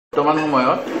বৰ্তমান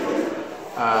সময়ত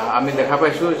আমি দেখা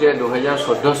পাইছো যে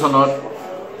 2014 চনত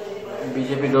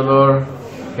বিজেপি দলৰ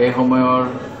এই সময়ৰ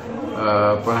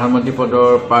প্ৰধানমন্ত্ৰী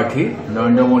পদৰ প্ৰাৰ্থী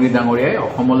নৰেন্দ্ৰ মোদী ডাঙৰীয়াই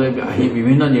অসমলৈ আহি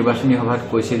বিভিন্ন নিৰ্বাচনী সভাত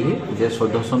কৈছিল যে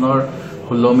 14 চনৰ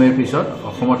 16 মেৰ পিছত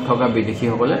অসমত থকা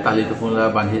বিদেশীসকলে তালি টোপোলা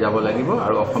বান্ধি যাব লাগিব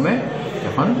আৰু অসমে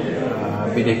এখন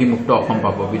বিদেশী মুক্ত অসম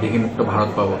পাব, বিদেশী মুক্ত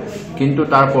ভাৰত পাব। কিন্তু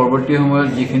তাৰ পৰৱৰ্তী সময়ত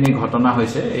যিখিনি ঘটনা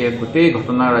হৈছে এই গোটেই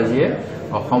ঘটনাৰাজিয়ে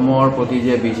অসমৰ প্ৰতি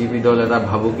যে বিজেপি দল এটা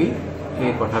ভাবুকি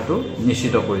এই কথাটো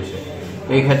নিশ্চিত কৰিছে।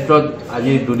 এই ক্ষেত্ৰত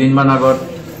আজি দুদিনমান আগত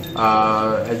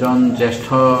এজন জ্যেষ্ঠ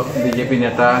বিজেপি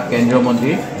নেতা কেন্দ্ৰীয়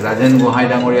মন্ত্ৰী ৰাজেন গোহাই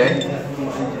ডাঙৰীয়াই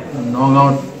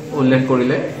নগাঁৱত উল্লেখ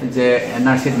কৰিলে যে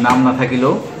NRCত নাম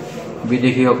নাথাকিলেও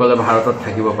বিদেশীসকলে ভাৰতত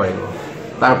থাকিব পাৰিব।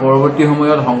 তাৰ পৰৱৰ্তী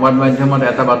সময়ত সংবাদ মাধ্যমত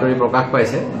এটা বাতৰি প্ৰকাশ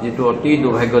পাইছে যিটো অতি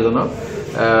দুৰ্ভাগ্যজনক।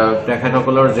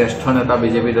 তেখেতসকলৰ জ্যেষ্ঠ নেতা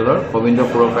বিজেপি দলৰ গোবিন্দ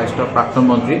পুৰকায়স্থ প্ৰাক্তন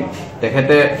মন্ত্ৰী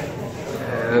তেখেতে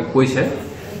কৈছে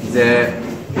যে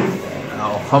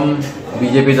অসম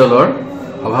বিজেপি দলৰ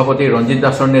সভাপতি ৰঞ্জিত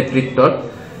দাসৰ নেতৃত্বত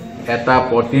এটা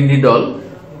প্ৰতিনিধি দল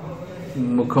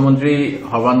মুখ্যমন্ত্ৰী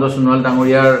সৰ্বানন্দ সোণোৱাল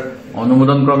ডাঙৰীয়াৰ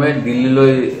অনুমোদন ক্ৰমে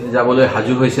দিল্লীলৈ যাবলৈ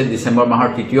সাজু হৈছে ডিচেম্বৰ মাহৰ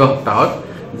তৃতীয় সপ্তাহত।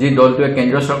 যি দলটোৱে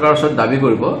কেন্দ্ৰীয় চৰকাৰৰ ওচৰত দাবী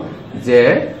কৰিব যে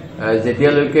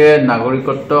যেতিয়ালৈকে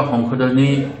নাগৰিকত্ব সংশোধনী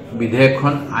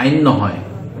বিধেয়কখন আইন নহয়,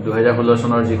 2016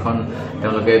 চনৰ যিখন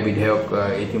তেওঁলোকে বিধেয়ক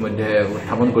ইতিমধ্যে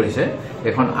উত্থাপন কৰিছে,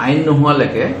 এখন আইন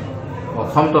নোহোৱালৈকে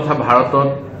অসম তথা ভাৰতত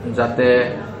যাতে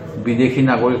বিদেশী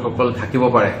নাগৰিকসকল থাকিব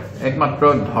পাৰে একমাত্ৰ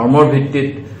ধৰ্মৰ ভিত্তিত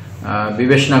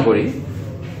বিবেচনা কৰি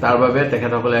তাৰ বাবে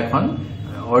তেখেতসকলে এখন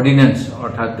অৰ্ডিনেন্স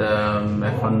অৰ্থাৎ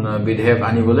এখন বিধেয়ক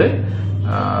আনিবলৈ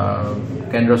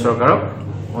কেন্দ্ৰ চৰকাৰক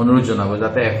অনুৰোধ জনাব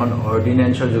যাতে এখন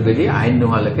অৰ্ডিনেন্সৰ যোগেদি আইন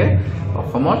নোহোৱালৈকে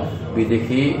অসমত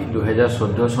বিদেশী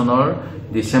 2014 চনৰ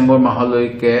ডিচেম্বৰ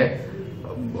মাহলৈকে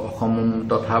অসম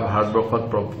তথা ভাৰতবৰ্ষত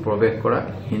প্ৰৱেশ কৰা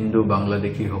হিন্দু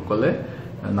বাংলাদেশীসকলে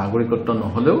নাগৰিকত্ব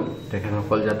নহলেও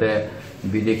তেখেতসকল যাতে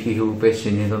বিদেশী ৰূপে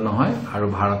চিহ্নিত নহয় আৰু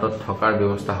ভাৰতত থকাৰ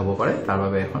ব্যৱস্থা হ'ব পাৰে তাৰ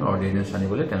বাবে এখন অৰ্ডিনেন্স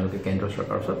আনিবলৈ তেওঁলোকে কেন্দ্ৰ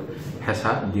চৰকাৰৰ ওচৰত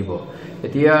হেঁচা দিব।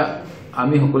 এতিয়া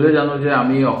আমি সকলোৱে জানো যে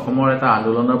আমি অসমৰ এটা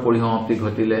আন্দোলনৰ পৰিসমাপ্তি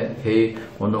ঘটিলে সেই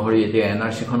অনুসৰি এতিয়া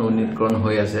NRCখন উন্নীতকৰণ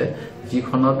হৈ আছে,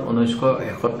 যিখনত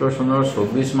 1971 চনৰ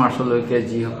 24 মাৰ্চলৈকে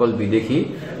যিসকল বিদেশী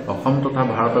অসম তথা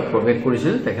ভাৰতত প্ৰৱেশ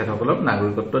কৰিছিল তেখেতসকলক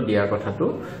নাগৰিকত্ব দিয়াৰ কথাটো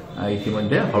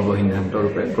ইতিমধ্যে সৰ্বসিদ্ধান্ত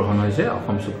ৰূপে গ্ৰহণ হৈছে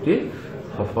অসম চুক্তিৰ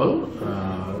সফল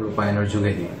ৰূপায়ণৰ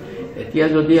যোগেদি। এতিয়া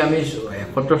যদি আমি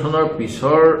 71 চনৰ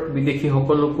পিছৰ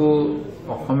বিদেশীসকলকো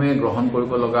অসমে গ্ৰহণ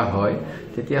কৰিব লগা হয়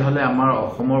তেতিয়াহ'লে আমাৰ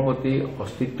অসমৰ প্ৰতি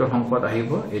অস্তিত্বৰ সংকট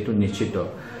আহিব, এইটো নিশ্চিত।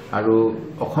 আৰু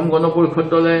অসম গণ পৰিষদ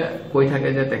দলে কৈ থাকে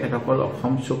যে তেখেতসকল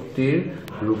অসম চুক্তিৰ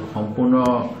সম্পূৰ্ণ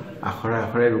আখৰে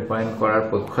আখৰে ৰূপায়ণ কৰাৰ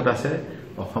পক্ষত আছে।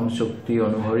 অসম চুক্তি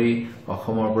অনুসৰি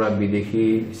অসমৰ পৰা বিদেশী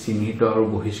চিহ্নিত আৰু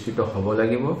বহিষ্কৃত হ'ব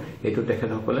লাগিব, এইটো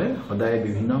তেখেতসকলে সদায়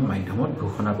বিভিন্ন মাধ্যমত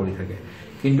ঘোষণা কৰি থাকে।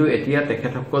 কিন্তু এতিয়া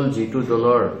তেখেতসকল যিটো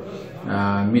দলৰ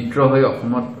মিত্ৰ হৈ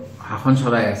অসমত শাসন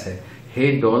চলাই আছে সেই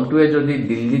দলটোৱে যদি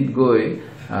দিল্লীত গৈ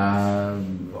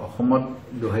অসমত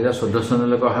 2014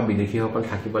 চনলৈকে অহা বিদেশীসকল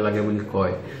থাকিব লাগে বুলি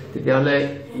কয় তেতিয়াহ'লে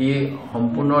ই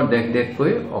সম্পূৰ্ণ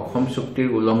দেশকৈ অসম চুক্তিৰ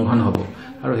উলংঘন হ'ব।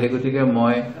 আৰু সেই গতিকে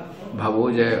মই ভাবোঁ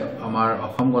যে আমাৰ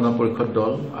অসম গণ পৰিষদ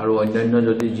দল আৰু অন্যান্য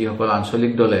যদি যিসকল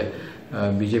আঞ্চলিক দলে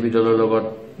বিজেপি দলৰ লগত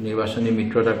নিৰ্বাচনী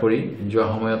মিত্ৰতা কৰি যোৱা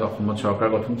সময়ত অসমত চৰকাৰ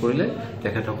গঠন কৰিলে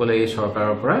তেখেতসকলে এই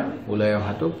চৰকাৰৰ পৰা ওলাই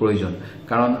অহাটো প্ৰয়োজন।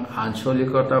 কাৰণ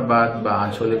আঞ্চলিকতাবাদ বা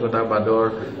আঞ্চলিকতাবাদৰ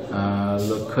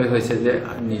লক্ষ্যই হৈছে যে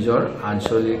নিজৰ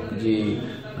আঞ্চলিক যি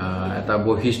এটা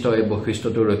বৈশিষ্ট্য এই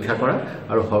বৈশিষ্ট্যটো ৰক্ষা কৰা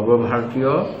আৰু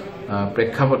সৰ্বভাৰতীয়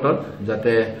প্ৰেক্ষাপটত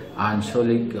যাতে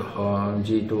আঞ্চলিক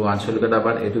যিটো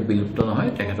আঞ্চলিকতাবাদ এইটো বিলুপ্ত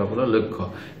নহয় তেখেতসকলৰ লক্ষ্য।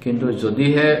 কিন্তু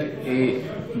যদিহে এই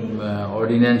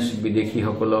অৰ্ডিনেন্স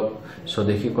বিদেশীসকলক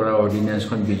স্বদেশী কৰাৰ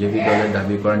অৰ্ডিনেন্সখন বিজেপি দলে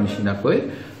দাবী কৰাৰ নিচিনাকৈ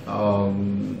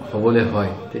হ'বলৈ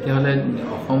হয় তেতিয়াহ'লে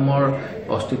অসমৰ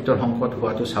অস্তিত্বৰ সংকট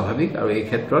হোৱাটো স্বাভাৱিক আৰু এই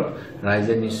ক্ষেত্ৰত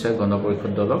ৰাইজে নিশ্চয় গণ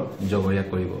পৰিষদ দলক জগৰীয়া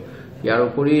কৰিব। ইয়াৰ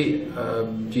উপৰি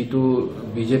যিটো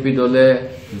বিজেপি দলে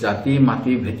জাতি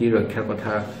মাটি ভেটি ৰক্ষাৰ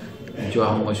কথা যোৱা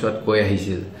সময়ছোৱাত কৈ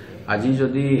আহিছিল, আজি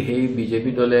যদি সেই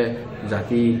বিজেপি দলে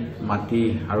জাতি মাটি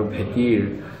আৰু ভেটিৰ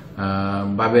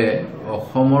বাবে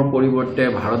অসমৰ পৰিৱৰ্তে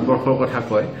ভাৰতবৰ্ষৰ কথা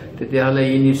কয় তেতিয়াহ'লে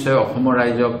ই নিশ্চয় অসমৰ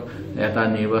ৰাইজক এটা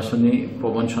নিৰ্বাচনী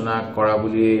প্ৰবঞ্চনা কৰা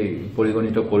বুলি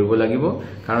পৰিগণিত কৰিব লাগিব।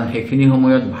 কাৰণ সেইখিনি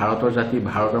সময়ত ভাৰতৰ জাতি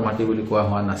ভাৰতৰ মাটি বুলি কোৱা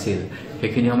হোৱা নাছিল,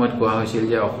 সেইখিনি সময়ত কোৱা হৈছিল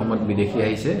যে অসমত বিদেশী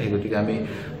আহিছে, সেই গতিকে আমি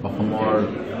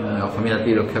অসমীয়া জাতি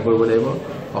ৰক্ষা কৰিব লাগিব।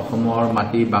 অসমৰ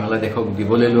মাটি বাংলাদেশক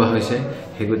দিবলৈ লোৱা হৈছে,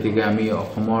 সেই গতিকে আমি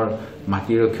অসমৰ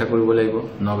মাটি ৰক্ষা কৰিব লাগিব,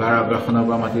 নগাৰ আগ্ৰাসনৰ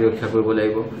পৰা মাটি ৰক্ষা কৰিব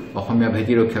লাগিব, অসমীয়া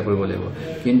ভেটি ৰক্ষা কৰিব লাগিব।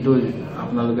 কিন্তু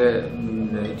আপোনালোকে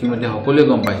ইতিমধ্যে সকলোৱে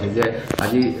গম পাইছে যে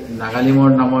আজি নাগালিমৰ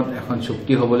নামত এখন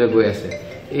চুক্তি হ'বলৈ গৈ আছে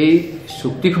এই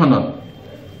চুক্তিখনত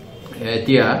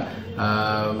এতিয়া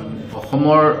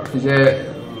অসমৰ যে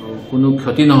কোনো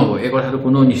ক্ষতি নহ'ব এই কথাটো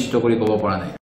কোনো নিশ্চিত কৰি ক'ব পৰা নাই